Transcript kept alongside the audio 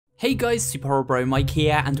Hey guys, SuperHorrorBro Mike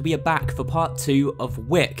here, and we are back for part 2 of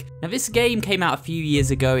Wick. Now this game came out a few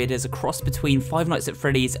years ago. It is a cross between Five Nights at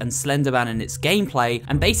Freddy's and Slender Man in its gameplay,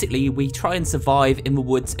 and basically we try and survive in the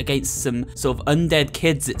woods against some sort of undead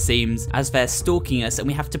kids, it seems, as they're stalking us, and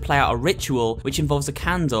we have to play out a ritual which involves a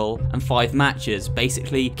candle and 5 matches.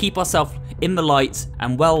 Basically keep ourselves in the light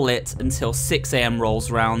and well lit until 6 AM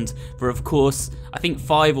rolls around. For of course, I think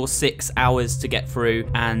 5 or 6 hours to get through,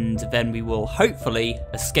 and then we will hopefully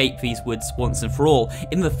escape these woods once and for all.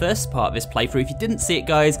 In the first part of this playthrough, if you didn't see it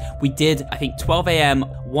guys, we did I think 12 AM,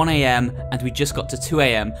 1 AM, and we just got to 2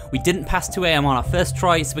 AM. We didn't pass 2 AM on our first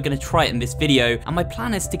try, so we're going to try it in this video, and my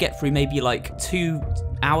plan is to get through maybe like 2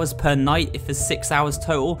 hours per night if there's 6 hours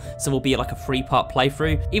total, so we'll be like a 3-part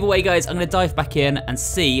playthrough. Either way guys, I'm going to dive back in and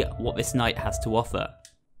see what this night has to offer.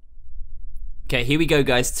 Okay, here we go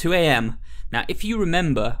guys, 2 AM. Now if you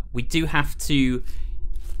remember, we do have to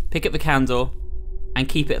pick up the candle and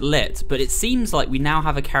keep it lit, but it seems like we now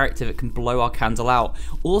have a character that can blow our candle out.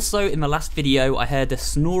 Also in the last video I heard a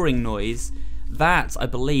snoring noise. That I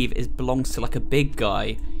believe belongs to like a big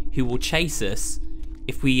guy who will chase us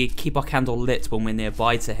if we keep our candle lit when we're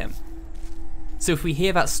nearby to him. So if we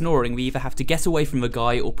hear that snoring, we either have to get away from the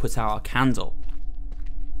guy or put out our candle.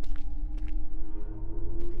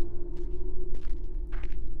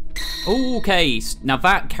 Okay, now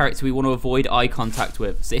that character we want to avoid eye contact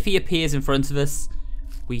with. So if he appears in front of us,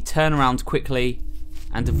 we turn around quickly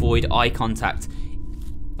and avoid eye contact.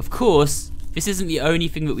 Of course, this isn't the only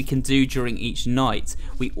thing that we can do during each night.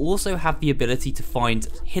 We also have the ability to find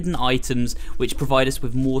hidden items which provide us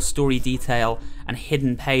with more story detail and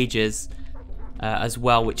hidden pages as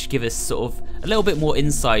well, which give us sort of a little bit more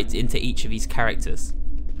insight into each of these characters.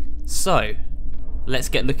 So, let's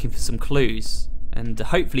get looking for some clues, and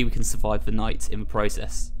hopefully we can survive the night in the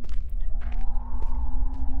process.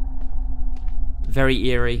 Very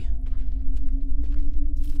eerie.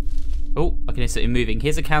 Oh, I can hear something moving.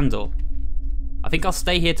 Here's a candle. I think I'll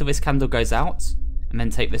stay here till this candle goes out, and then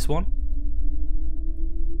take this one.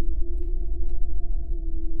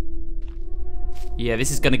 Yeah,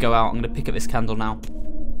 this is going to go out. I'm going to pick up this candle now.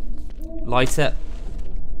 Light it.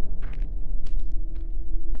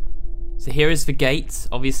 So here is the gate.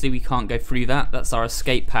 Obviously we can't go through that. That's our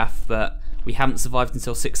escape path, but we haven't survived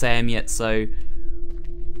until 6 AM yet, so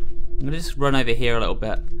I'm going to just run over here a little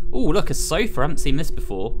bit. Oh, look, a sofa. I haven't seen this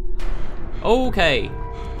before. Okay.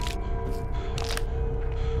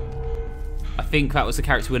 I think that was the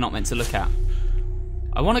character we're not meant to look at.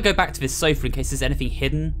 I want to go back to this sofa in case there's anything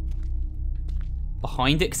hidden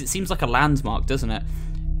behind it, because it seems like a landmark, doesn't it?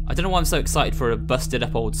 I don't know why I'm so excited for a busted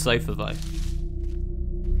up old sofa though.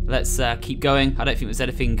 Let's keep going. I don't think there's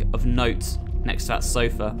anything of note next to that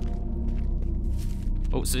sofa.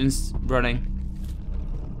 Oh, someone's running.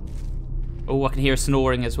 Oh, I can hear a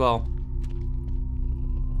snoring as well.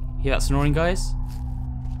 Hear that snoring, guys?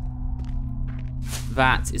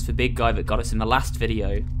 That is the big guy that got us in the last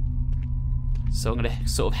video. So I'm going to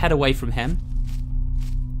sort of head away from him.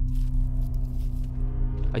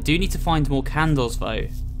 I do need to find more candles though.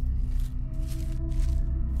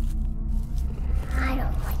 I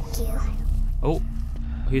don't like you. Oh,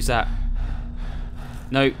 who's that?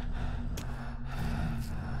 No.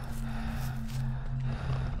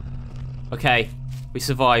 Okay, we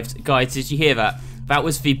survived. Guys, did you hear that? That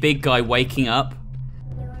was the big guy waking up.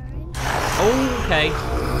 Okay.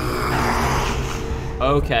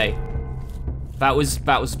 Okay. That was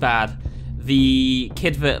bad. The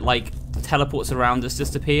kid that like teleports around us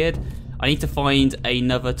just appeared. I need to find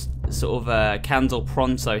another sort of candle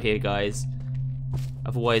pronto here, guys.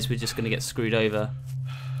 Otherwise, we're just gonna get screwed over.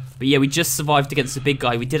 But yeah, we just survived against the big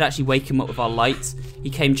guy. We did actually wake him up with our light. He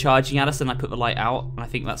came charging at us, and I put the light out, and I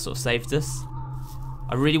think that sort of saved us.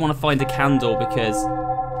 I really want to find a candle because,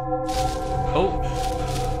 oh,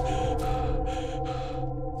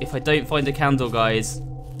 if I don't find a candle, guys,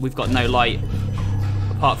 we've got no light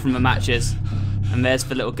apart from the matches. And there's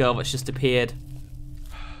the little girl that's just appeared.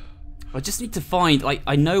 I just need to find, like,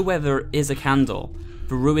 I know where there is a candle,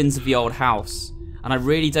 the ruins of the old house, and I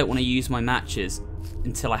really don't want to use my matches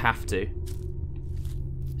until I have to.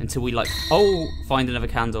 Until we, like, oh, find another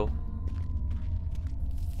candle.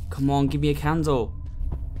 Come on, give me a candle.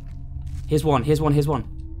 Here's one, here's one, here's one.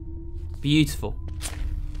 Beautiful.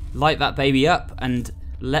 Light that baby up and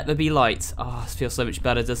let there be light. Oh, this feels so much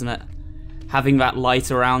better, doesn't it? Having that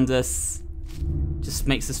light around us just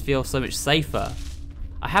makes us feel so much safer.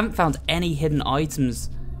 I haven't found any hidden items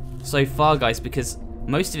so far, guys, because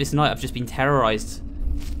most of this night I've just been terrorized.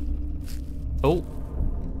 Oh.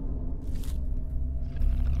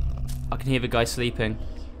 I can hear the guy sleeping.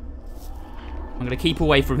 I'm gonna keep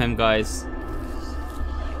away from him, guys.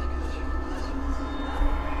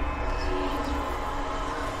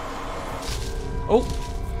 Oh!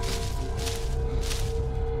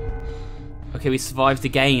 Okay, we survived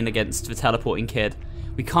again against the teleporting kid.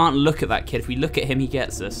 We can't look at that kid. If we look at him, he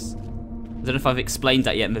gets us. I don't know if I've explained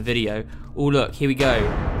that yet in the video. Oh, look, here we go.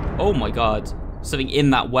 Oh my god. Something in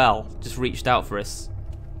that well just reached out for us.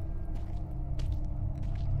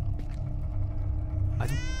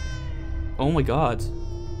 Oh my god.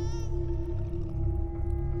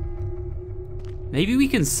 Maybe we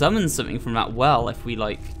can summon something from that well if we,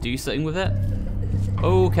 like, do something with it.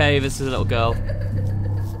 Okay, this is a little girl.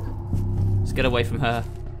 Let's get away from her.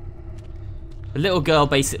 The little girl,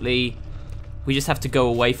 basically, we just have to go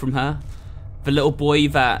away from her. The little boy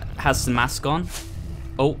that has the mask on.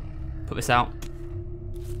 Oh, put this out.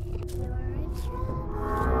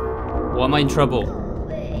 Why am I in trouble?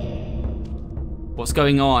 What's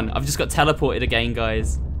going on? I've just got teleported again,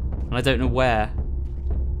 guys. And I don't know where.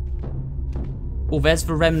 Oh, there's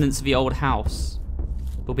the remnants of the old house.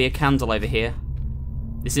 There'll be a candle over here.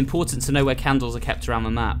 It's important to know where candles are kept around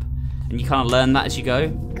the map. And you kind of learn that as you go.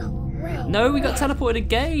 No, we got teleported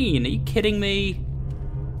again. Are you kidding me?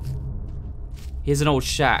 Here's an old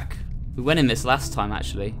shack. We went in this last time,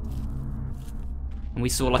 actually. And we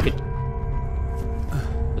saw like a...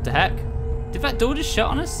 What the heck? Did that door just shut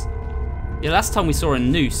on us? Yeah, last time we saw a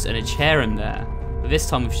noose and a chair in there. But this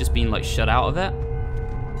time we've just been like shut out of it.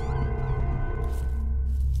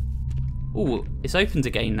 Ooh, it's opened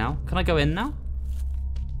again now. Can I go in now?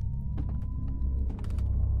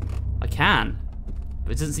 I can. But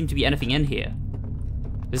there doesn't seem to be anything in here.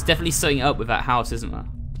 There's definitely something up with that house, isn't there?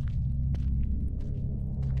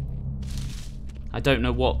 I don't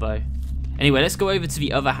know what though. Anyway, let's go over to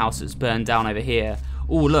the other house that's burned down over here.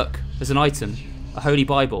 Oh, look, there's an item. A holy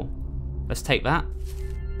Bible. Let's take that.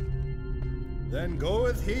 Then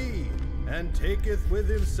goeth he, and taketh with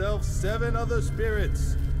himself 7 other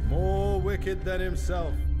spirits, more wicked than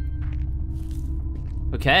himself.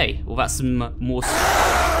 Okay, well that's some more...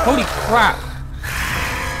 Holy crap!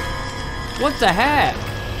 What the heck?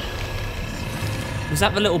 Was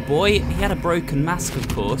that the little boy? He had a broken mask, of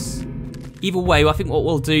course. Either way, I think what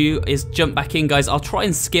we'll do is jump back in, guys. I'll try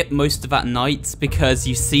and skip most of that night because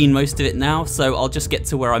you've seen most of it now, so I'll just get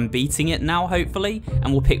to where I'm beating it now, hopefully,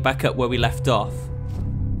 and we'll pick back up where we left off.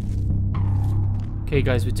 Okay,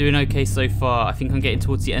 guys, we're doing okay so far. I think I'm getting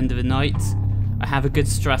towards the end of the night. I have a good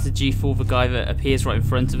strategy for the guy that appears right in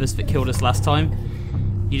front of us that killed us last time.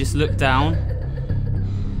 You just look down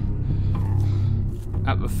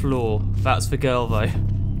at the floor. That's the girl, though.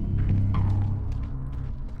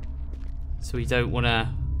 So we don't want to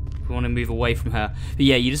move away from her. But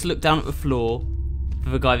yeah, you just look down at the floor for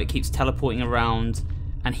the guy that keeps teleporting around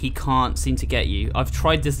and he can't seem to get you. I've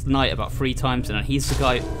tried this night about 3 times and he's the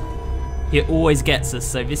guy, he always gets us.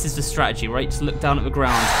 So this is the strategy, right? Just look down at the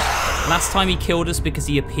ground. Last time he killed us because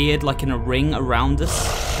he appeared like in a ring around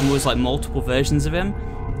us and there was like multiple versions of him.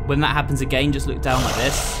 When that happens again, just look down like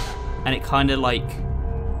this and it kind of like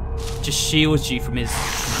just shields you from his,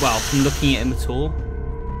 well, from looking at him at all.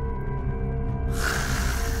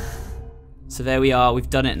 So there we are, we've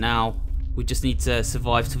done it now. We just need to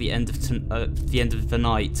survive to the end of the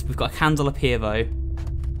night. We've got a candle up here though.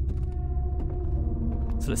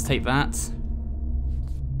 So let's take that.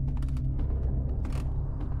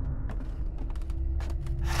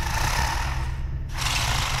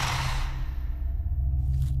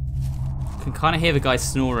 Can kind of hear the guy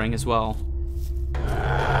snoring as well.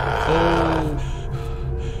 Oh.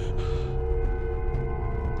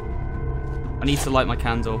 I need to light my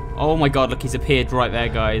candle. Oh my god, look, he's appeared right there,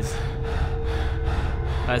 guys.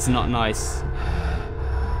 That's not nice.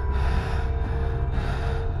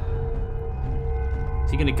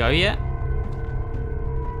 Is he gonna go yet?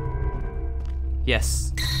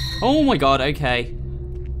 Yes. Oh my god, okay.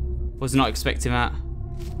 Was not expecting that.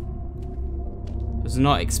 Was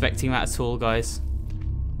not expecting that at all, guys.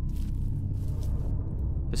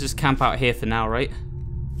 Let's just camp out here for now, right?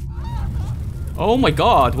 Oh my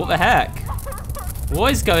god, what the heck?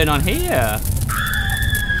 What is going on here?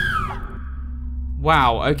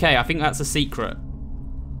 Wow, okay, I think that's a secret.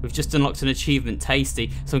 We've just unlocked an achievement, tasty.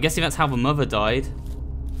 So I'm guessing that's how the mother died.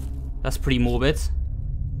 That's pretty morbid.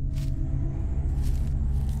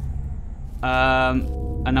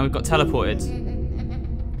 And now we've got teleported.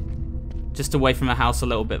 Just away from the house a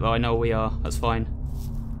little bit though, I know where we are, that's fine.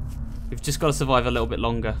 We've just got to survive a little bit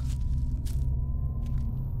longer.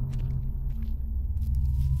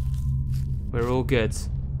 We're all good.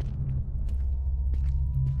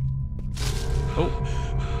 Oh,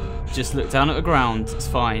 just look down at the ground, it's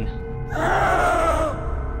fine.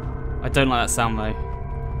 I don't like that sound though.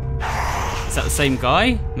 Is that the same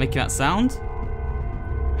guy making that sound?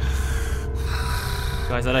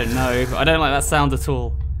 Guys, I don't know. I don't like that sound at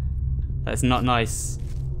all. That's not nice.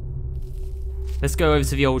 Let's go over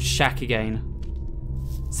to the old shack again.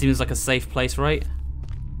 Seems like a safe place, right?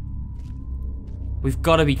 We've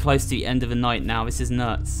got to be close to the end of the night now. This is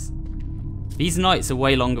nuts. These nights are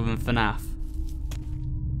way longer than FNAF.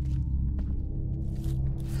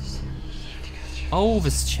 Oh,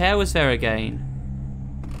 the chair was there again.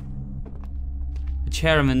 The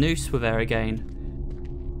chair and the noose were there again.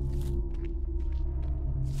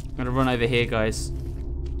 I'm gonna run over here, guys.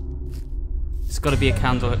 There's got to be a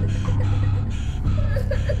candle.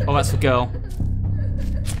 Oh, that's the girl.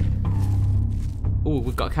 Oh,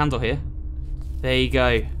 we've got a candle here. There you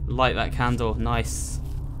go. Light that candle. Nice.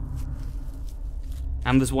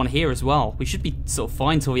 And there's one here as well. We should be sort of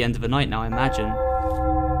fine till the end of the night now, I imagine.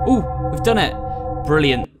 Oh, we've done it.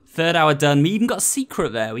 Brilliant. 3rd hour done. We even got a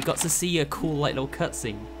secret there. We got to see a cool, like, little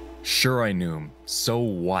cutscene. Sure, I knew him. So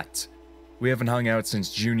what? We haven't hung out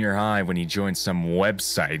since junior high when he joined some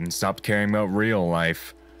website and stopped caring about real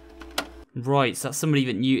life. Right, so that's somebody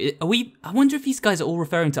that knew. I wonder if these guys are all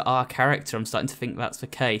referring to our character. I'm starting to think that's the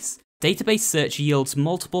case. Database search yields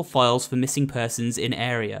multiple files for missing persons in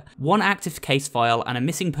area. 1 active case file and a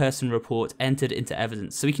missing person report entered into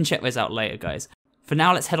evidence. So we can check those out later, guys. For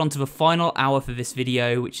now, let's head on to the final hour for this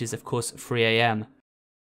video, which is of course 3 AM.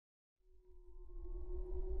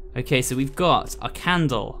 Okay, so we've got a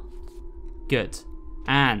candle. Good.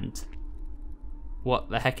 And what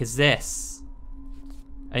the heck is this?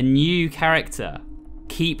 A new character.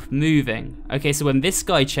 Keep moving. Okay, so when this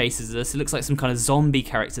guy chases us, it looks like some kind of zombie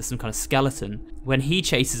character, some kind of skeleton. When he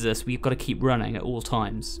chases us, we've got to keep running at all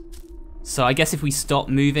times. So I guess if we stop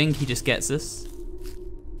moving, he just gets us.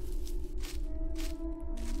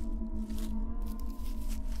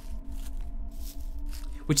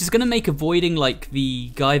 Which is going to make avoiding like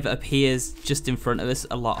the guy that appears just in front of us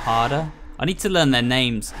a lot harder. I need to learn their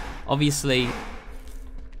names. Obviously,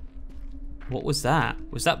 what was that?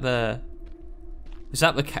 Was that the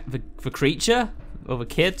creature or the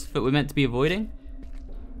kid that we're meant to be avoiding?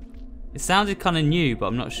 It sounded kind of new, but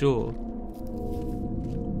I'm not sure.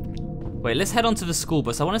 Wait, let's head on to the school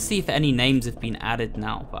bus. I want to see if any names have been added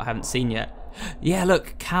now, but I haven't seen yet. Yeah,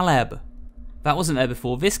 look, Caleb. That wasn't there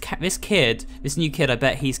before. This new kid, I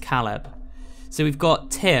bet he's Caleb. So we've got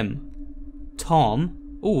Tim, Tom.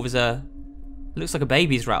 Oh, there's a, looks like a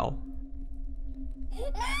baby's rattle.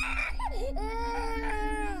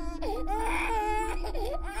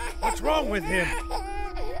 What's wrong with him?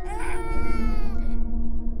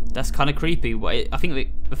 That's kind of creepy. I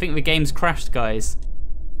think the game's crashed, guys.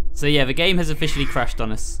 So yeah, the game has officially crashed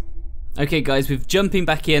on us. Okay, guys, we're jumping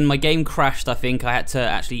back in. My game crashed, I think. I had to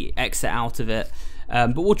actually exit out of it.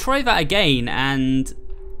 But we'll try that again, and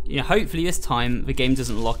you know, hopefully this time the game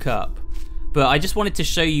doesn't lock up. But I just wanted to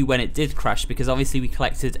show you when it did crash, because obviously we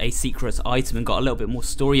collected a secret item and got a little bit more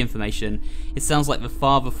story information. It sounds like the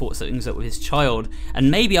father thought something's up with his child,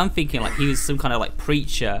 and maybe I'm thinking like he was some kind of like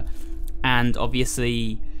preacher, and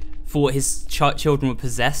obviously thought his children were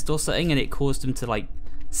possessed or something, and it caused him to like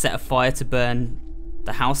set a fire to burn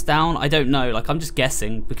the house down. I don't know, like I'm just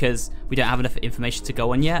guessing because we don't have enough information to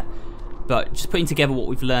go on yet. But just putting together what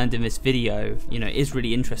we've learned in this video, you know, is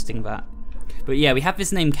really interesting that. But yeah, we have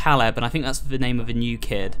this name Caleb, and I think that's the name of a new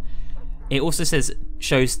kid. It also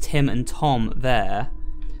shows Tim and Tom there.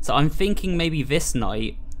 So I'm thinking maybe this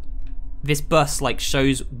night, this bus like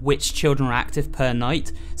shows which children are active per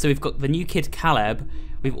night. So we've got the new kid Caleb,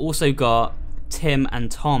 we've also got Tim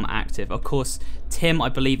and Tom active. Of course, Tim, I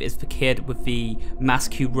believe, is the kid with the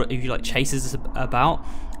mask who like chases us about,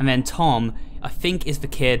 and then Tom, I think, is the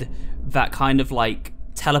kid that kind of like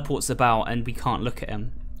teleports about and we can't look at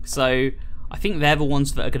him. So I think they're the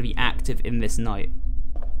ones that are going to be active in this night.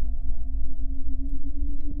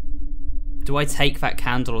 Do I take that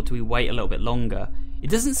candle or do we wait a little bit longer? It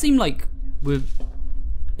doesn't seem like we're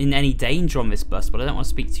in any danger on this bus, but I don't want to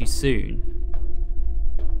speak too soon.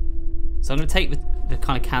 So I'm going to take the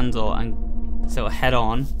kind of candle and sort of head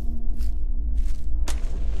on.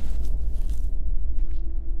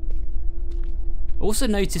 Also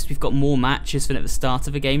noticed we've got more matches than at the start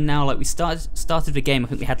of the game now. Like we started the game, I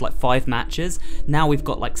think we had like 5 matches. Now we've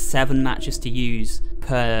got like 7 matches to use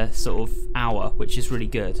per sort of hour, which is really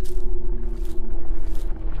good.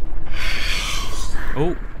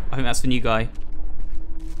 Oh, I think that's the new guy.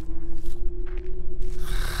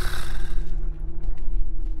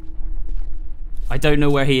 I don't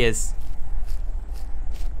know where he is.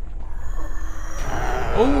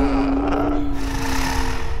 Oh!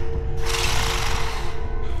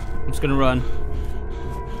 I'm just gonna run.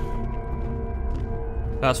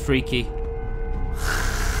 That's freaky.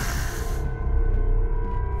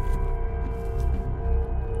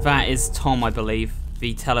 That is Tom, I believe,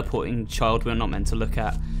 the teleporting child we're not meant to look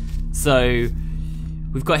at. So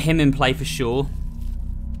we've got him in play for sure.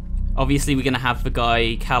 Obviously we're going to have the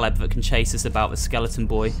guy Caleb that can chase us about, the skeleton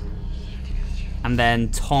boy. And then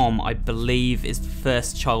Tom, I believe, is the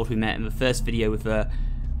first child we met in the first video with a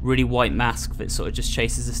really white mask that sort of just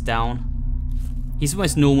chases us down. He's the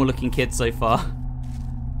most normal looking kid so far.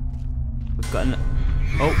 We've got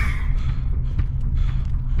oh.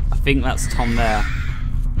 I think that's Tom there.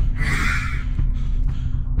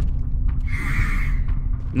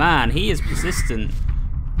 Man, he is persistent.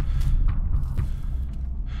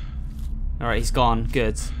 Alright, he's gone.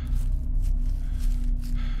 Good.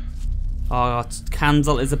 Our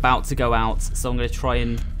candle is about to go out, so I'm going to try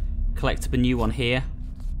and collect up a new one here.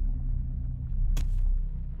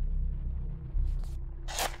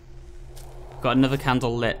 Got another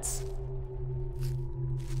candle lit.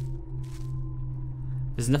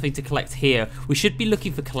 There's nothing to collect here. We should be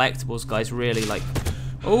looking for collectibles, guys, really. Like,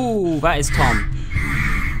 oh, that is Tom.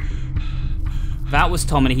 That was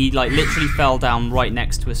Tom, and he like literally fell down right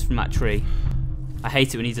next to us from that tree. I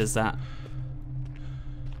hate it when he does that.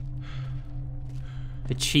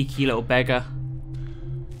 A cheeky little beggar.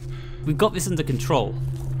 We've got this under control.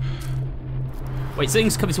 Wait,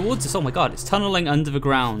 something's coming towards us. Oh my god, it's tunneling under the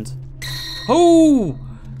ground. Oh!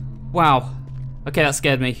 Wow. Okay, that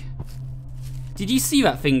scared me. Did you see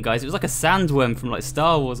that thing, guys? It was like a sandworm from like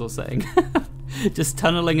Star Wars or something. Just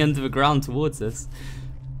tunneling under the ground towards us.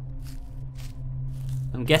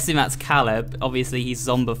 I'm guessing that's Caleb. Obviously, he's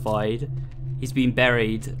zombified. He's been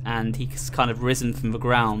buried, and he's kind of risen from the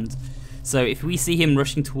ground. So if we see him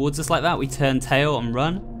rushing towards us like that, we turn tail and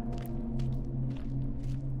run.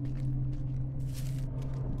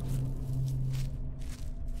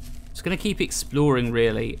 Just gonna keep exploring,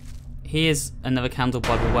 really. Here's another candle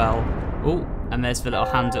by the well. Oh, and there's the little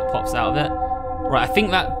hand that pops out of it. Right, I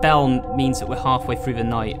think that bell means that we're halfway through the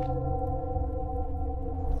night.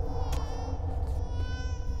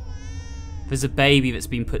 There's a baby that's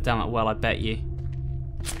been put down that well, I bet you.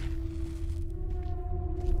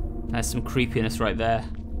 There's some creepiness right there.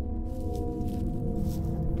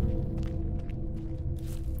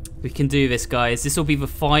 We can do this, guys. This will be the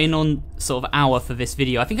final sort of hour for this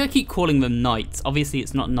video. I think I keep calling them nights. Obviously,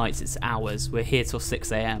 it's not nights, it's hours. We're here till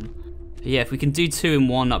 6 AM. But yeah, if we can do 2 in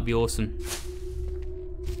 1, that'd be awesome.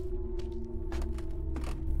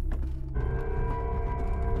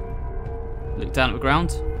 Look down at the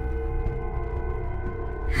ground.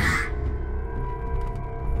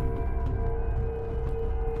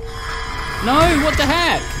 No, what the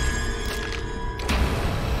heck?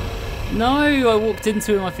 No, I walked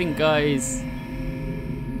into him, I think, guys.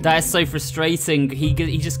 That is so frustrating. He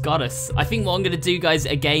just got us. I think what I'm going to do, guys,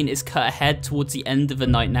 again, is cut ahead towards the end of the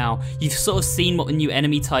night now. You've sort of seen what the new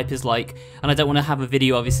enemy type is like, and I don't want to have a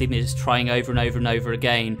video, obviously, me just trying over and over and over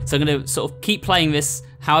again. So I'm going to sort of keep playing this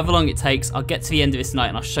however long it takes. I'll get to the end of this night,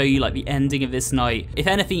 and I'll show you, like, the ending of this night. If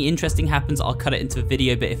anything interesting happens, I'll cut it into a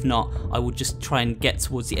video, but if not, I will just try and get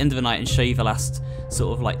towards the end of the night and show you the last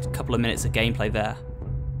sort of, like, couple of minutes of gameplay there.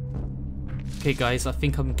 Okay guys, I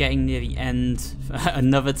think I'm getting near the end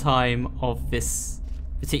another time of this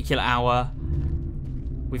particular hour.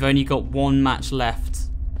 We've only got 1 match left,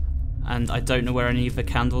 and I don't know where any of the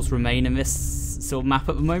candles remain in this sort of map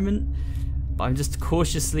at the moment, but I'm just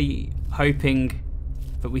cautiously hoping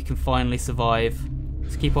that we can finally survive.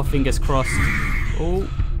 Let's keep our fingers crossed. Oh,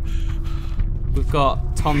 we've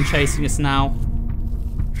got Tom chasing us now.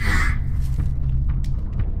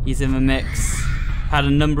 He's in the mix. Had a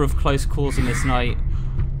number of close calls in this night.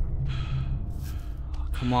 Oh,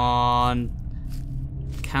 come on.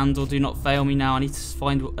 Candle, do not fail me now. I need to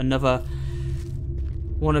find another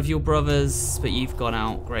one of your brothers, but you've gone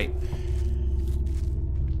out. Great.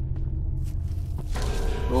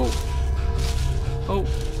 Oh. Oh,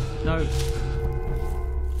 no.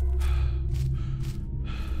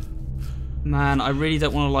 Man, I really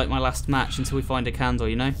don't want to light my last match until we find a candle,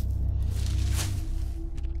 you know?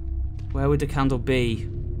 Where would the candle be?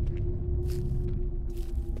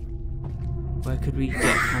 Where could we get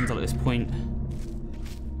a candle at this point?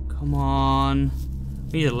 Come on.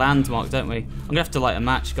 We need a landmark, don't we? I'm gonna have to light a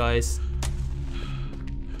match, guys.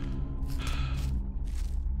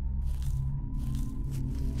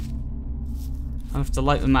 I have to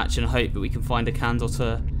light the match and hope that we can find a candle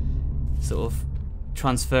to sort of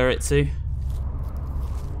transfer it to.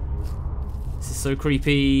 This is so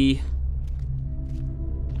creepy.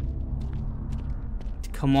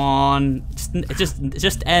 Come on,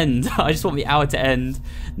 just end. I just want the hour to end.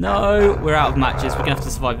 No, we're out of matches. We're gonna have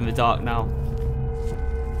to survive in the dark now.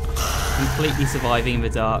 Completely surviving in the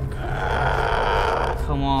dark.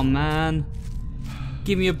 Come on, man.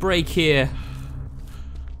 give me a break here.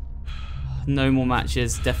 No more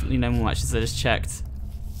matches. Definitely no more matches. I just checked.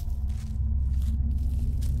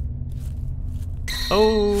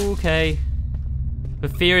 Okay. The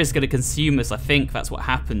fear is going to consume us. I think that's what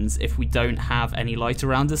happens if we don't have any light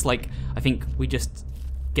around us. Like, I think we just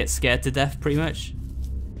get scared to death, pretty much.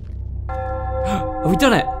 Oh, we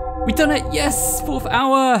done it! We done it! Yes! 4th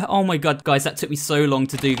hour! Oh my god, guys, that took me so long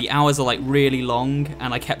to do. The hours are like really long,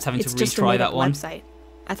 and I kept having to retry that one. Website.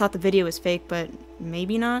 I thought the video was fake, but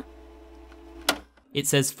maybe not. It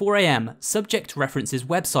says 4 AM, subject references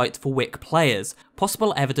website for Wick players.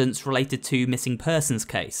 Possible evidence related to missing persons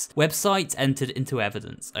case. Website entered into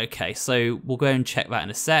evidence. Okay, so we'll go and check that in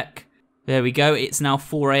a sec. There we go, it's now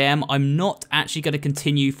 4 AM. I'm not actually going to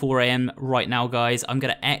continue 4 AM right now, guys. I'm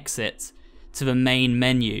going to exit to the main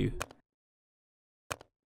menu.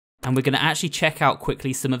 And we're going to actually check out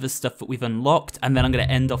quickly some of the stuff that we've unlocked, and then I'm going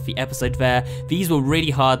to end off the episode there. These were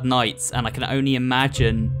really hard nights, and I can only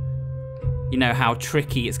imagine, you know, how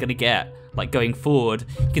tricky it's going to get, like, going forward.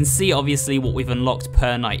 You can see, obviously, what we've unlocked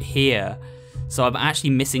per night here. So I'm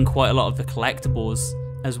actually missing quite a lot of the collectibles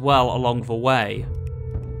as well along the way.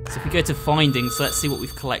 So if we go to findings, let's see what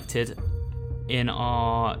we've collected in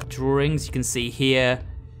our drawings. You can see here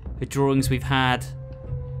the drawings we've had.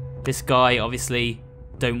 This guy, obviously,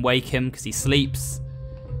 don't wake him because he sleeps.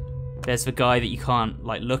 There's the guy that you can't,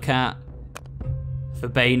 like, look at. The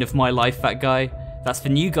bane of my life, that guy. That's the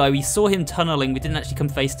new guy. We saw him tunneling. We didn't actually come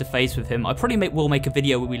face to face with him. I probably will make a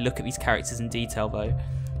video where we look at these characters in detail, though,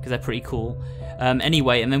 because they're pretty cool.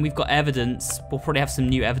 Anyway, and then we've got evidence. We'll probably have some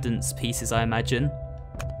new evidence pieces, I imagine.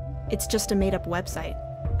 It's just a made-up website.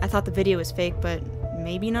 I thought the video was fake, but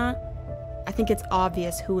maybe not. I think it's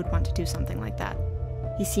obvious who would want to do something like that.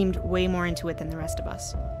 He seemed way more into it than the rest of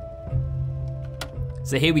us.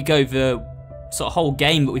 So here we go. The sort of whole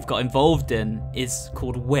game that we've got involved in is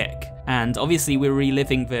called Wick. And obviously we're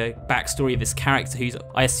reliving the backstory of this character who's,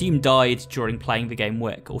 I assume, died during playing the game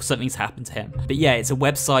Wick, or something's happened to him. But yeah, it's a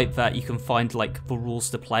website that you can find, like, the rules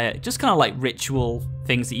to play it. Just kind of like ritual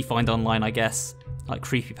things that you find online, I guess. Like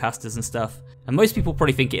creepypastas and stuff. And most people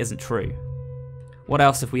probably think it isn't true. What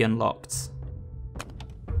else have we unlocked?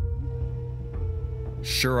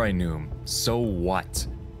 Sure, I knew him. So what?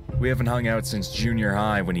 We haven't hung out since junior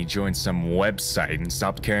high when he joined some website and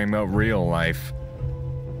stopped caring about real life.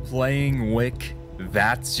 Playing Wick,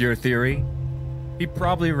 that's your theory? He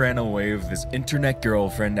probably ran away with his internet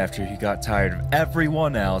girlfriend after he got tired of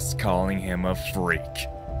everyone else calling him a freak.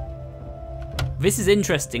 This is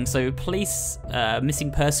interesting. So police missing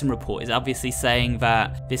person report is obviously saying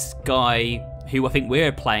that this guy, who I think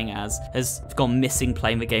we're playing as, has gone missing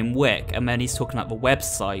playing the game Wick, and then he's talking about the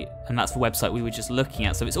website, and that's the website we were just looking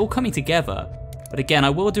at. So it's all coming together. But again, I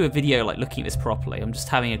will do a video like looking at this properly. I'm just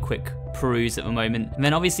having a quick peruse at the moment. And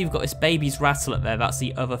then obviously we've got this baby's rattle up there. That's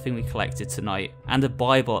the other thing we collected tonight. And a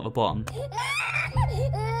Bible at the bottom.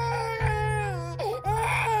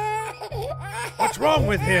 What's wrong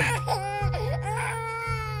with him?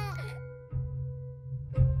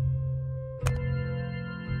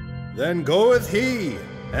 Then goeth he,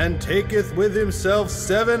 and taketh with himself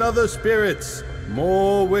 7 other spirits,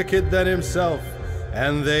 more wicked than himself,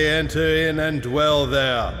 and they enter in and dwell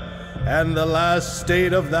there. And the last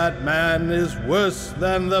state of that man is worse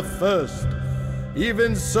than the first.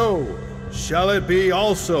 Even so shall it be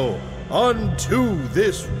also unto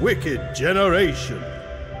this wicked generation.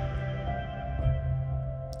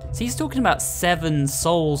 So he's talking about 7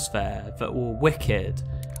 souls there that were wicked.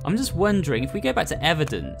 I'm just wondering, if we go back to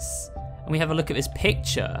evidence and we have a look at this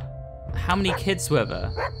picture, how many kids were there?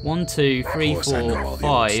 1, 2, 3, 4,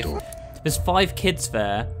 5. There's 5 kids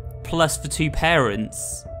there, plus the 2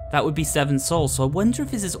 parents. That would be 7 souls. So I wonder if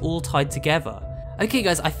this is all tied together. Okay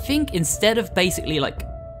guys, I think instead of basically like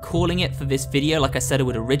calling it for this video like I said I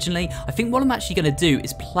would originally, I think what I'm actually going to do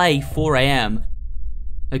is play 4 AM.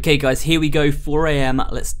 Okay guys, here we go, 4 AM.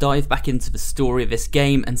 Let's dive back into the story of this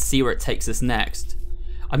game and see where it takes us next.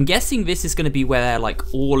 I'm guessing this is going to be where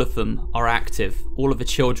like all of them are active. All of the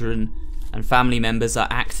children and family members are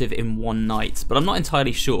active in one night, but I'm not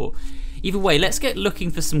entirely sure. Either way, let's get looking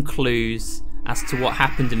for some clues as to what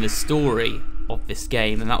happened in the story of this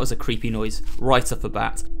game, and that was a creepy noise right off the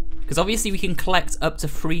bat. Because obviously we can collect up to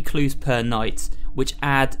 3 clues per night, which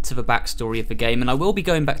add to the backstory of the game, and I will be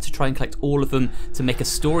going back to try and collect all of them to make a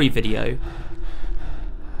story video.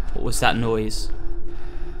 What was that noise?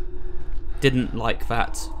 Didn't like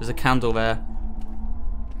that. There's a candle there.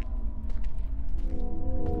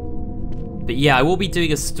 But yeah, I will be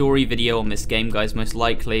doing a story video on this game, guys, most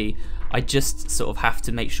likely. I just sort of have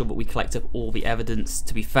to make sure that we collect up all the evidence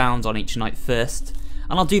to be found on each night first.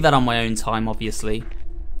 And I'll do that on my own time, obviously.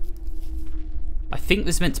 I think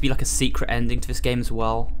there's meant to be like a secret ending to this game as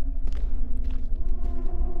well.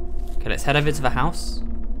 Okay, let's head over to the house.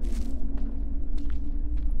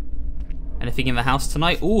 Anything in the house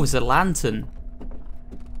tonight? Oh, there's a lantern.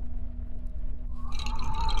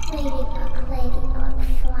 Ladybug, ladybug,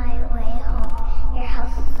 fly away home. Your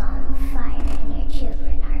house is on fire and your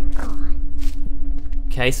children are gone.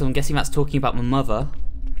 Okay, so I'm guessing that's talking about my mother.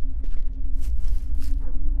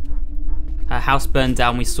 Her house burned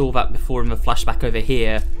down, we saw that before in the flashback over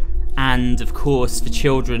here. And of course, the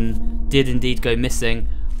children did indeed go missing.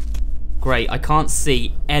 Great, I can't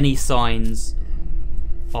see any signs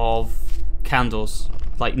of candles.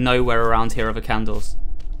 Like, nowhere around here are the candles.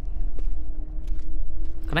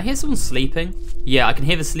 Can I hear someone sleeping? Yeah, I can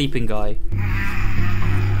hear the sleeping guy.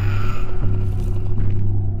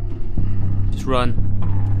 Just run.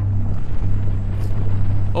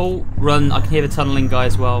 Oh, run. I can hear the tunneling guy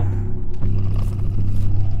as well.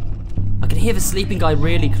 I can hear the sleeping guy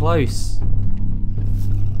really close.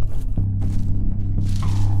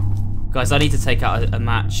 Guys, I need to take out a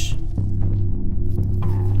match.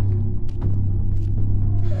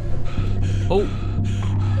 Oh,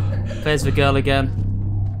 there's the girl again.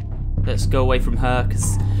 Let's go away from her,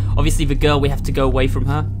 because obviously the girl, we have to go away from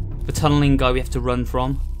her. The tunneling guy we have to run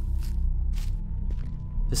from.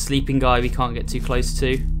 The sleeping guy we can't get too close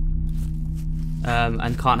to.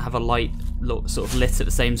 And can't have a light sort of lit at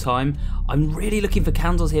the same time. I'm really looking for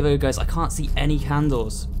candles here though, guys. I can't see any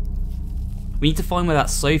candles. We need to find where that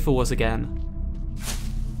sofa was again.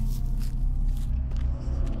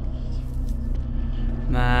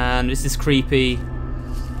 Man, this is creepy.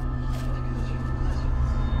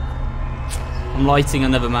 I'm lighting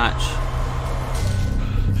another match.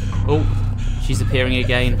 Oh, she's appearing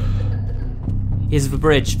again. Here's the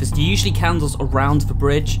bridge. There's usually candles around the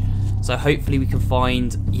bridge, so hopefully we can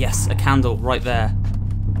find, yes, a candle right there.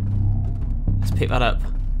 Let's pick that up.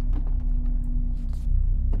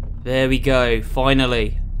 There we go,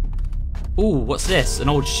 finally. Ooh, what's this? An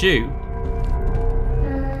old shoe.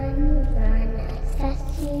 Run, run as fast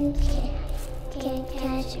as you can. Can't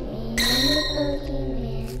catch me, I'm the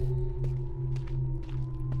boogeyman.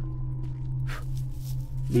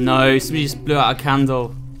 No, somebody just blew out a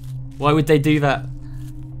candle. Why would they do that?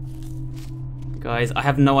 Guys, I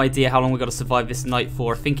have no idea how long we've got to survive this night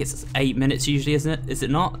for. I think it's 8 minutes usually, isn't it? Is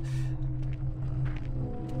it not?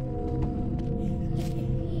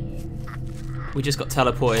 We just got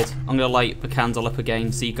teleported. I'm going to light the candle up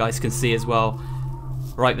again so you guys can see as well.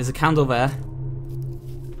 Right, there's a candle there.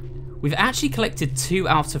 We've actually collected 2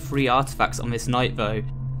 out of 3 artifacts on this night though.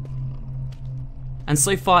 And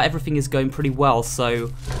so far everything is going pretty well, so...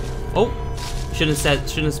 Oh! Shouldn't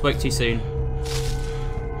have spoke too soon.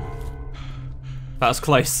 That was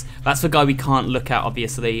close. That's the guy we can't look at,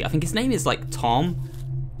 obviously. I think his name is like Tom.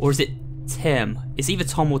 Or is it Tim? It's either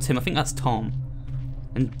Tom or Tim. I think that's Tom.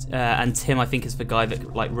 And Tim, I think, is the guy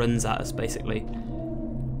that like runs at us, basically.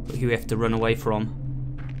 Who we have to run away from.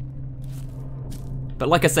 But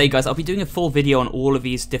like I say, guys, I'll be doing a full video on all of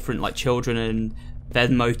these different like children and their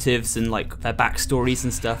motives and like their backstories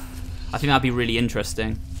and stuff. I think that'd be really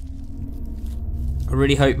interesting. I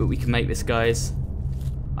really hope that we can make this, guys.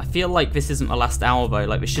 I feel like this isn't the last hour though.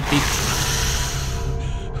 Like there should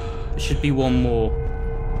be one more.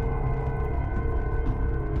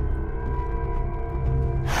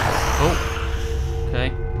 Oh,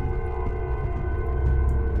 okay.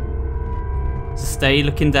 So stay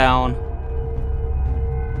looking down.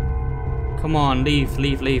 Come on, leave,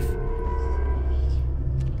 leave, leave.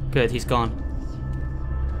 Good, he's gone.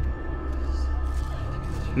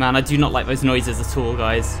 Man, I do not like those noises at all,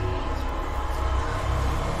 guys.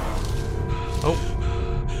 Oh.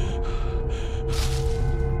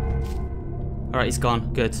 Alright, he's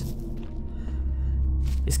gone. Good.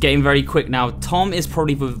 It's getting very quick now. Tom is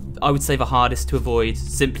probably, I would say, the hardest to avoid,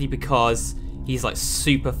 simply because he's like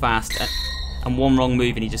super fast and one wrong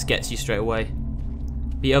move and he just gets you straight away.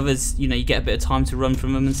 The others, you know, you get a bit of time to run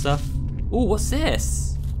from them and stuff. Ooh, what's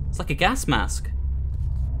this? It's like a gas mask.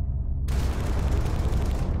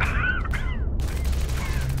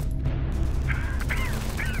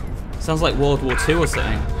 Sounds like World War II or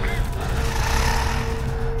something.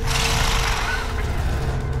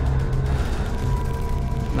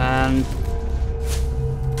 Man.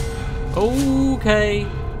 Okay.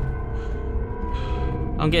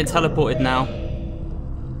 I'm getting teleported now.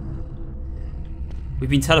 We've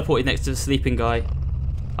been teleported next to the sleeping guy.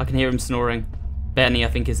 I can hear him snoring. Benny, I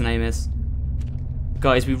think his name is.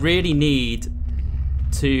 Guys, we really need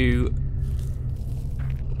to...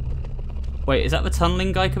 Wait, is that the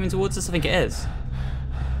tunneling guy coming towards us? I think it is.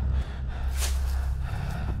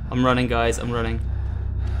 I'm running, guys. I'm running.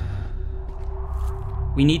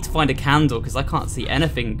 We need to find a candle because I can't see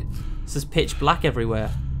anything. It's just pitch black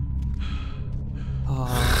everywhere.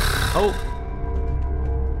 Oh.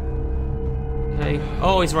 Okay.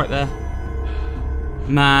 Oh, he's right there.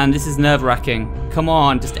 Man, this is nerve-wracking. Come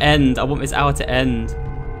on, just end. I want this hour to end.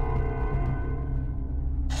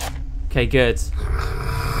 Okay, good.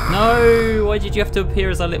 No! Why did you have to appear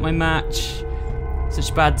as I lit my match?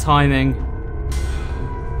 Such bad timing.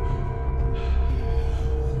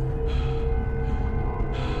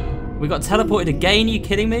 We got teleported again, are you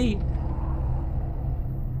kidding me?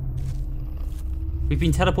 We've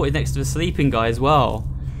been teleported next to the sleeping guy as well.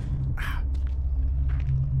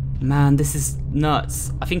 Man, this is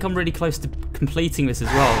nuts. I think I'm really close to completing this as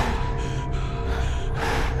well.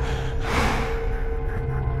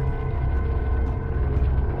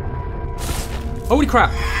 Holy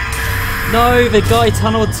crap! No, the guy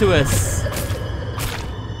tunneled to us.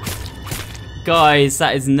 Guys,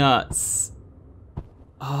 that is nuts.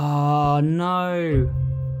 Oh no.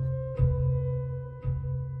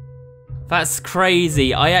 That's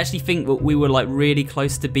crazy. I actually think that we were like really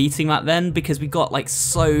close to beating that then because we got like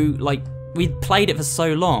so, like, we'd played it for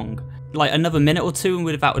so long. Like another minute or two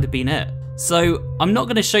and that would have been it. So I'm not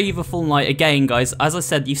going to show you the full night again, guys. As I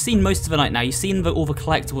said, you've seen most of the night now. You've seen all the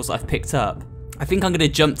collectibles I've picked up. I think I'm going to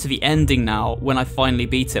jump to the ending now when I finally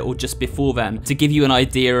beat it, or just before then, to give you an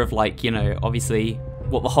idea of, like, you know, obviously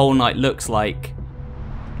what the whole night looks like.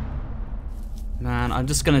 Man, I'm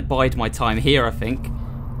just going to bide my time here, I think.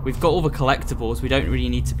 We've got all the collectibles. We don't really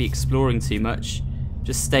need to be exploring too much.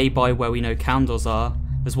 Just stay by where we know candles are.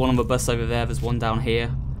 There's one on the bus over there. There's one down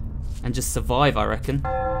here. And just survive, I reckon.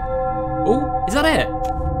 Oh, is that it?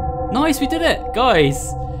 Nice, we did it, guys.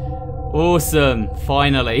 Awesome,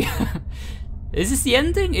 finally. Is this the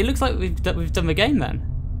ending? It looks like we've done the game then.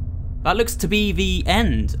 That looks to be the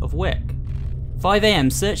end of Wick. 5 AM,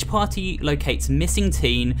 search party locates missing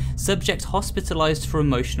teen, subject hospitalized for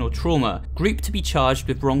emotional trauma, group to be charged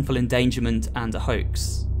with wrongful endangerment and a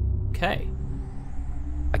hoax. Okay.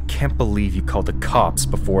 I can't believe you called the cops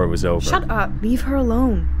before it was over. Shut up. Leave her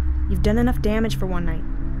alone. You've done enough damage for one night.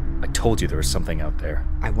 I told you there was something out there.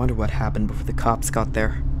 I wonder what happened before the cops got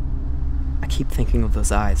there. I keep thinking of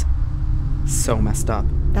those eyes. So messed up.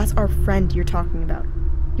 That's our friend you're talking about.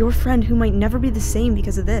 Your friend who might never be the same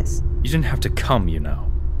because of this. You didn't have to come, you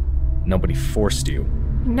know. Nobody forced you.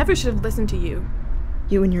 I never should have listened to you.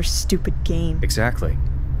 You and your stupid game. Exactly.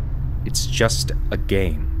 It's just a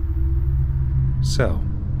game. So,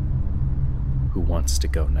 who wants to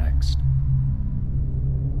go next?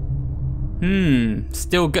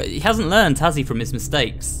 Still good. He hasn't learned, has he, from his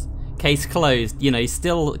mistakes? Case closed. You know, he's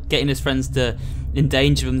still getting his friends to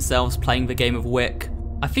endanger themselves playing the game of Wick.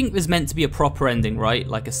 I think there's meant to be a proper ending, right?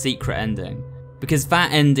 Like a secret ending. Because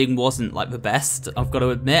that ending wasn't like the best, I've got to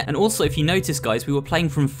admit. And also, if you notice, guys, we were playing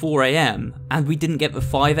from 4 AM and we didn't get the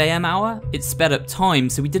 5 AM hour. It sped up time,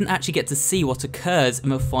 so we didn't actually get to see what occurs in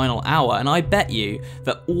the final hour. And I bet you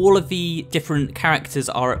that all of the different characters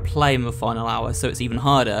are at play in the final hour, so it's even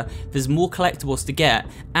harder. There's more collectibles to get,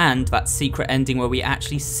 and that secret ending where we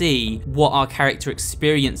actually see what our character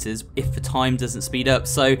experiences if the time doesn't speed up.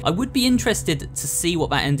 So I would be interested to see what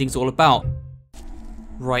that ending's all about.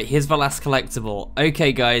 Right, here's the last collectible.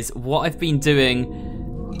 Okay guys, what I've been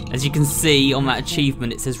doing, as you can see on that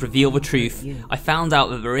achievement, it says reveal the truth. I found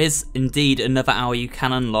out that there is indeed another hour you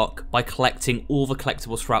can unlock by collecting all the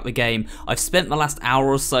collectibles throughout the game. I've spent the last hour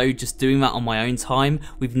or so just doing that on my own time.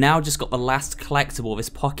 We've now just got the last collectible, this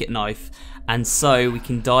pocket knife, and so we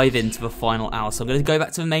can dive into the final hour. So I'm going to go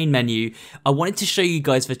back to the main menu. I wanted to show you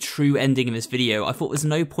guys the true ending in this video. I thought there's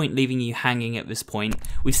no point leaving you hanging at this point.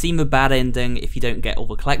 We've seen the bad ending if you don't get all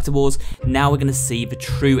the collectibles. Now we're going to see the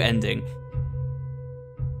true ending.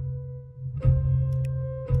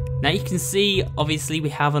 Now you can see, obviously we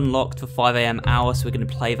have unlocked the 5 AM hour, so we're going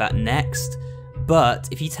to play that next. But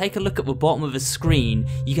if you take a look at the bottom of the screen,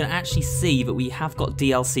 you can actually see that we have got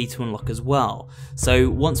DLC to unlock as well. So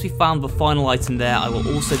once we've found the final item there, I will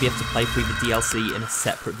also be able to play through the DLC in a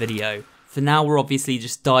separate video. For now, we're obviously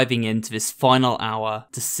just diving into this final hour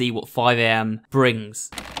to see what 5 AM brings.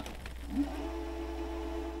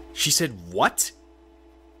 She said what?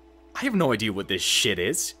 I have no idea what this shit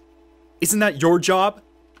is. Isn't that your job?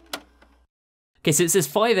 Okay, so it says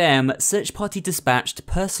 5 AM, search party dispatched,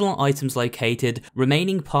 personal items located,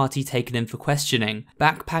 remaining party taken in for questioning,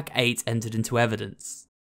 backpack 8 entered into evidence.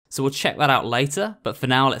 So we'll check that out later, but for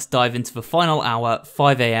now let's dive into the final hour,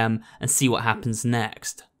 5 AM, and see what happens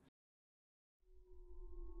next.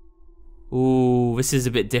 Ooh, this is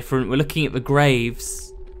a bit different. We're looking at the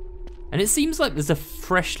graves, and it seems like there's a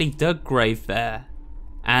freshly dug grave there,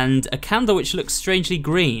 and a candle which looks strangely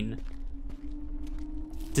green.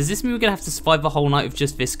 Does this mean we're gonna have to survive the whole night with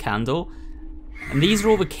just this candle? And these are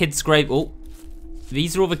all the kids' graves. Oh,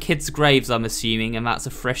 these are all the kids' graves, I'm assuming, and that's a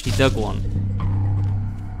freshly dug one.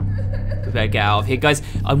 We better get out of here, guys.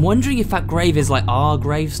 I'm wondering if that grave is like our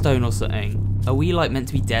gravestone or something. Are we like meant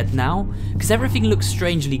to be dead now? Because everything looks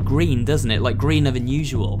strangely green, doesn't it? Like greener than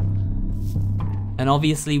usual. And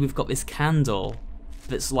obviously we've got this candle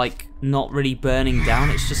that's like not really burning down.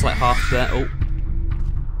 It's just like half burnt. Oh.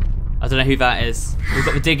 I don't know who that is. We've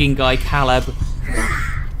got the digging guy, Caleb.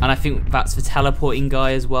 And I think that's the teleporting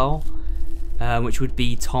guy as well. Which would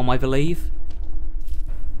be Tom, I believe.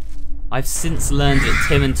 I've since learned that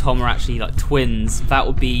Tim and Tom are actually like twins. That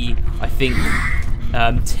would be, I think,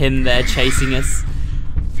 Tim there chasing us.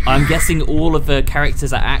 I'm guessing all of the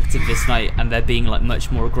characters are active this night and they're being like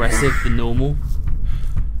much more aggressive than normal.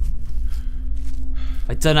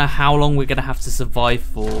 I don't know how long we're gonna have to survive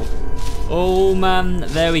for. Oh man,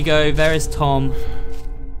 there we go, there is Tom.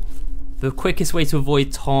 The quickest way to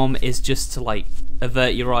avoid Tom is just to like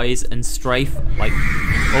avert your eyes and strafe. Like,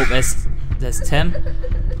 oh, there's Tim.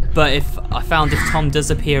 But if Tom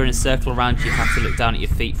does appear in a circle around you, you have to look down at your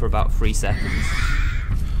feet for about 3 seconds.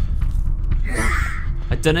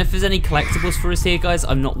 I don't know if there's any collectibles for us here, guys.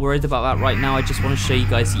 I'm not worried about that right now. I just want to show you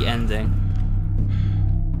guys the ending.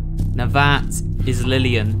 Now that is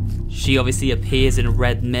Lillian. She obviously appears in a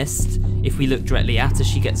red mist. If we look directly at her,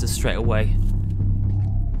 she gets us straight away.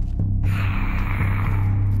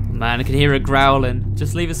 Oh, man, I can hear her growling.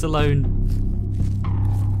 Just leave us alone.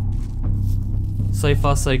 So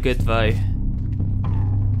far, so good, though.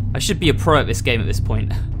 I should be a pro at this game at this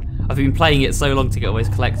point. I've been playing it so long to get all those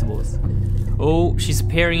collectibles. Oh, she's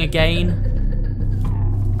appearing again.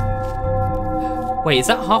 Wait, is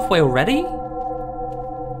that halfway already?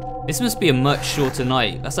 This must be a much shorter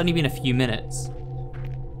night. That's only been a few minutes.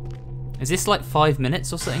 Is this like 5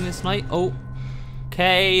 minutes or something this night? Oh,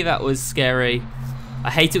 okay, that was scary.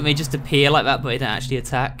 I hate it when they just appear like that, but they don't actually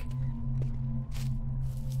attack.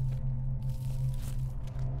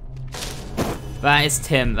 That is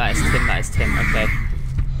Tim, that is Tim, that is Tim, okay.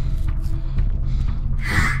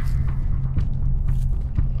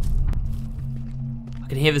 I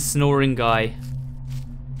can hear the snoring guy.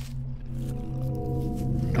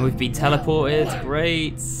 And we've been teleported,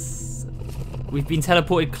 great. We've been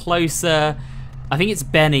teleported closer. I think it's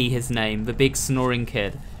Benny, his name, the big snoring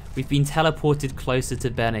kid. We've been teleported closer to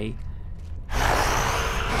Benny.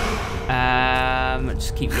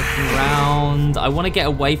 Just keep looking around. I want to get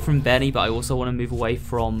away from Benny, but I also want to move away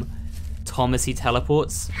from Tom as he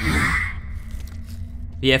teleports.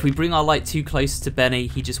 But yeah, if we bring our light too close to Benny,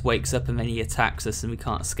 he just wakes up and then he attacks us and we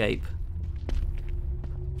can't escape.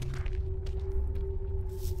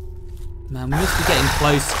 Man, we must be getting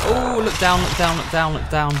close. Oh, look down, look down, look down, look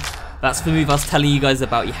down. That's the move I was telling you guys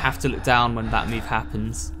about. You have to look down when that move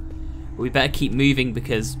happens. But we better keep moving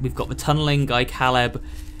because we've got the tunneling guy, Caleb.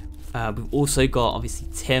 We've also got, obviously,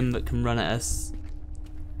 Tim that can run at us.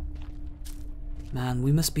 Man,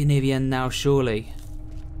 we must be near the end now, surely.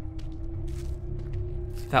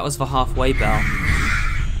 That was the halfway bell.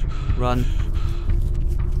 Run.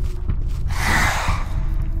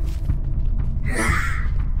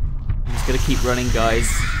 I'm just gonna keep running, guys.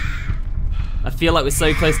 I feel like we're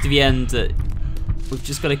so close to the end that we've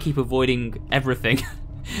just got to keep avoiding everything.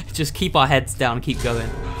 Just keep our heads down and keep going.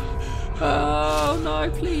 Oh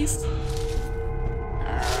no, please.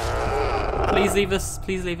 Please leave us,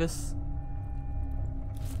 please leave us.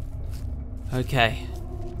 Okay.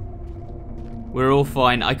 We're all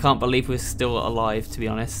fine. I can't believe we're still alive, to be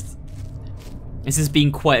honest. This has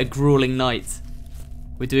been quite a grueling night.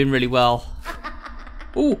 We're doing really well.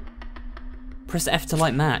 Ooh! Press F to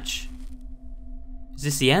light match. Is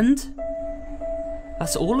this the end?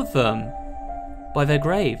 That's all of them. By their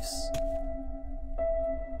graves.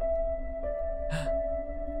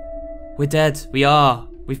 We're dead. We are.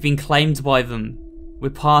 We've been claimed by them. We're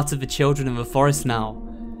part of the children of the forest now.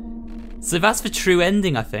 So that's the true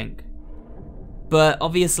ending, I think. But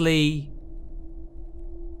obviously,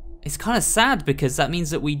 it's kind of sad because that means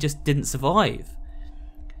that we just didn't survive.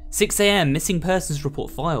 6 AM, missing persons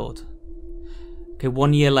report filed. Okay,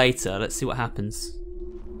 1 year later, let's see what happens.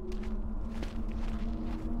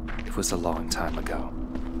 It was a long time ago.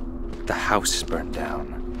 The house burned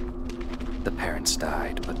down. The parents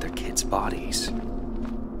died, but their kids' bodies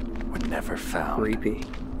were never found. Creepy.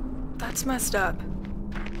 That's messed up.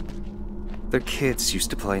 Their kids used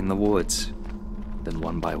to play in the woods. Then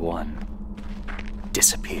one by one,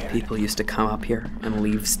 disappeared. People used to come up here and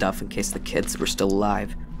leave stuff in case the kids were still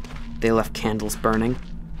alive. They left candles burning,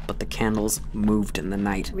 but the candles moved in the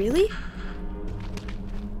night. Really?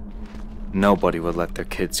 Nobody would let their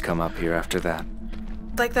kids come up here after that.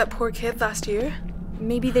 Like that poor kid last year?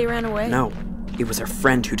 Maybe they ran away. No, it was our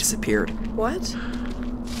friend who disappeared. What?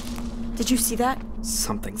 Did you see that?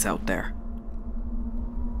 Something's out there.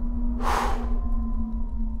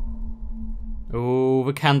 Oh,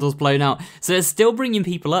 the candle's blown out. So they're still bringing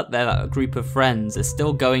people up there, that group of friends. They're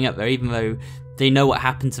still going up there, even though they know what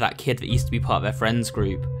happened to that kid that used to be part of their friends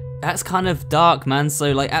group. That's kind of dark, man.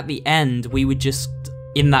 So, like, at the end, we were just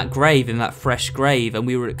in that grave, in that fresh grave, and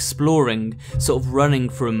we were exploring, sort of running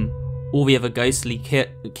from all the other ghostly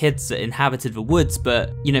kids that inhabited the woods,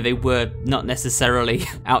 but, you know, they were not necessarily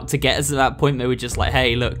out to get us at that point. They were just like,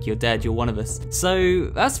 hey, look, you're dead, you're one of us. So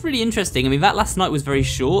that's really interesting. I mean, that last night was very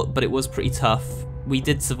short, but it was pretty tough. We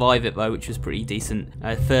did survive it though, which was pretty decent.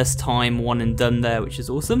 First time, one and done there, which is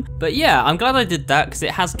awesome. But yeah, I'm glad I did that because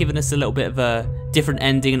it has given us a little bit of a different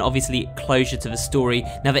ending and obviously closure to the story.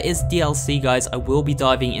 Now there is DLC, guys. I will be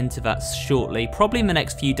diving into that shortly, probably in the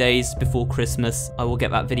next few days before Christmas. I will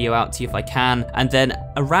get that video out to you if I can. And then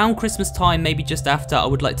around Christmas time, maybe just after, I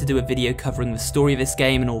would like to do a video covering the story of this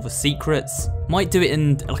game and all the secrets. Might do it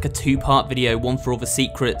in like a two-part video, one for all the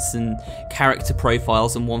secrets and character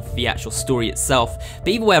profiles and one for the actual story itself. But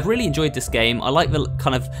either way, I've really enjoyed this game. I like the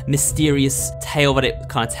kind of mysterious tale that it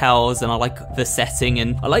kind of tells, and I like the setting,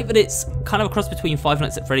 and I like that it's kind of a cross between Five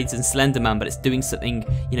Nights at Freddy's and Slender Man, but it's doing something,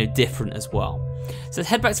 you know, different as well. So let's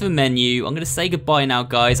head back to the menu. I'm going to say goodbye now,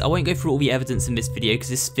 guys. I won't go through all the evidence in this video because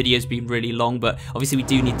this video's been really long, but obviously we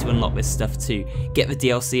do need to unlock this stuff to get the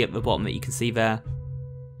DLC at the bottom that you can see there.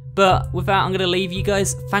 But with that, I'm going to leave you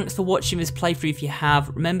guys. Thanks for watching this playthrough. If you have,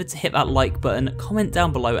 remember to hit that like button, comment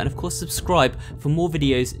down below, and of course subscribe for more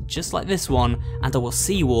videos just like this one, and I will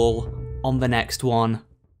see you all on the next one.